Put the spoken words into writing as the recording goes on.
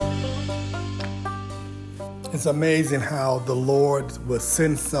It's amazing how the Lord will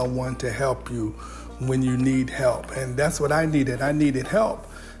send someone to help you when you need help. And that's what I needed. I needed help.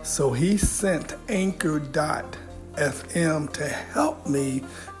 So he sent Anchor.fm to help me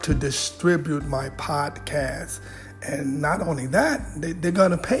to distribute my podcast. And not only that, they're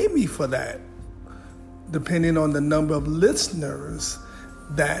going to pay me for that, depending on the number of listeners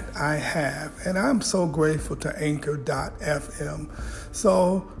that I have. And I'm so grateful to Anchor.fm.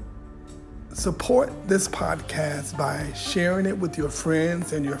 So support this podcast by sharing it with your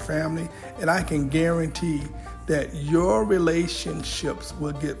friends and your family, and I can guarantee that your relationships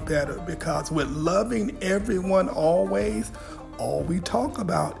will get better, because with loving everyone always, all we talk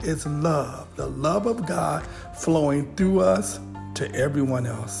about is love, the love of God flowing through us to everyone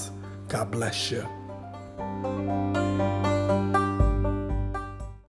else. God bless you.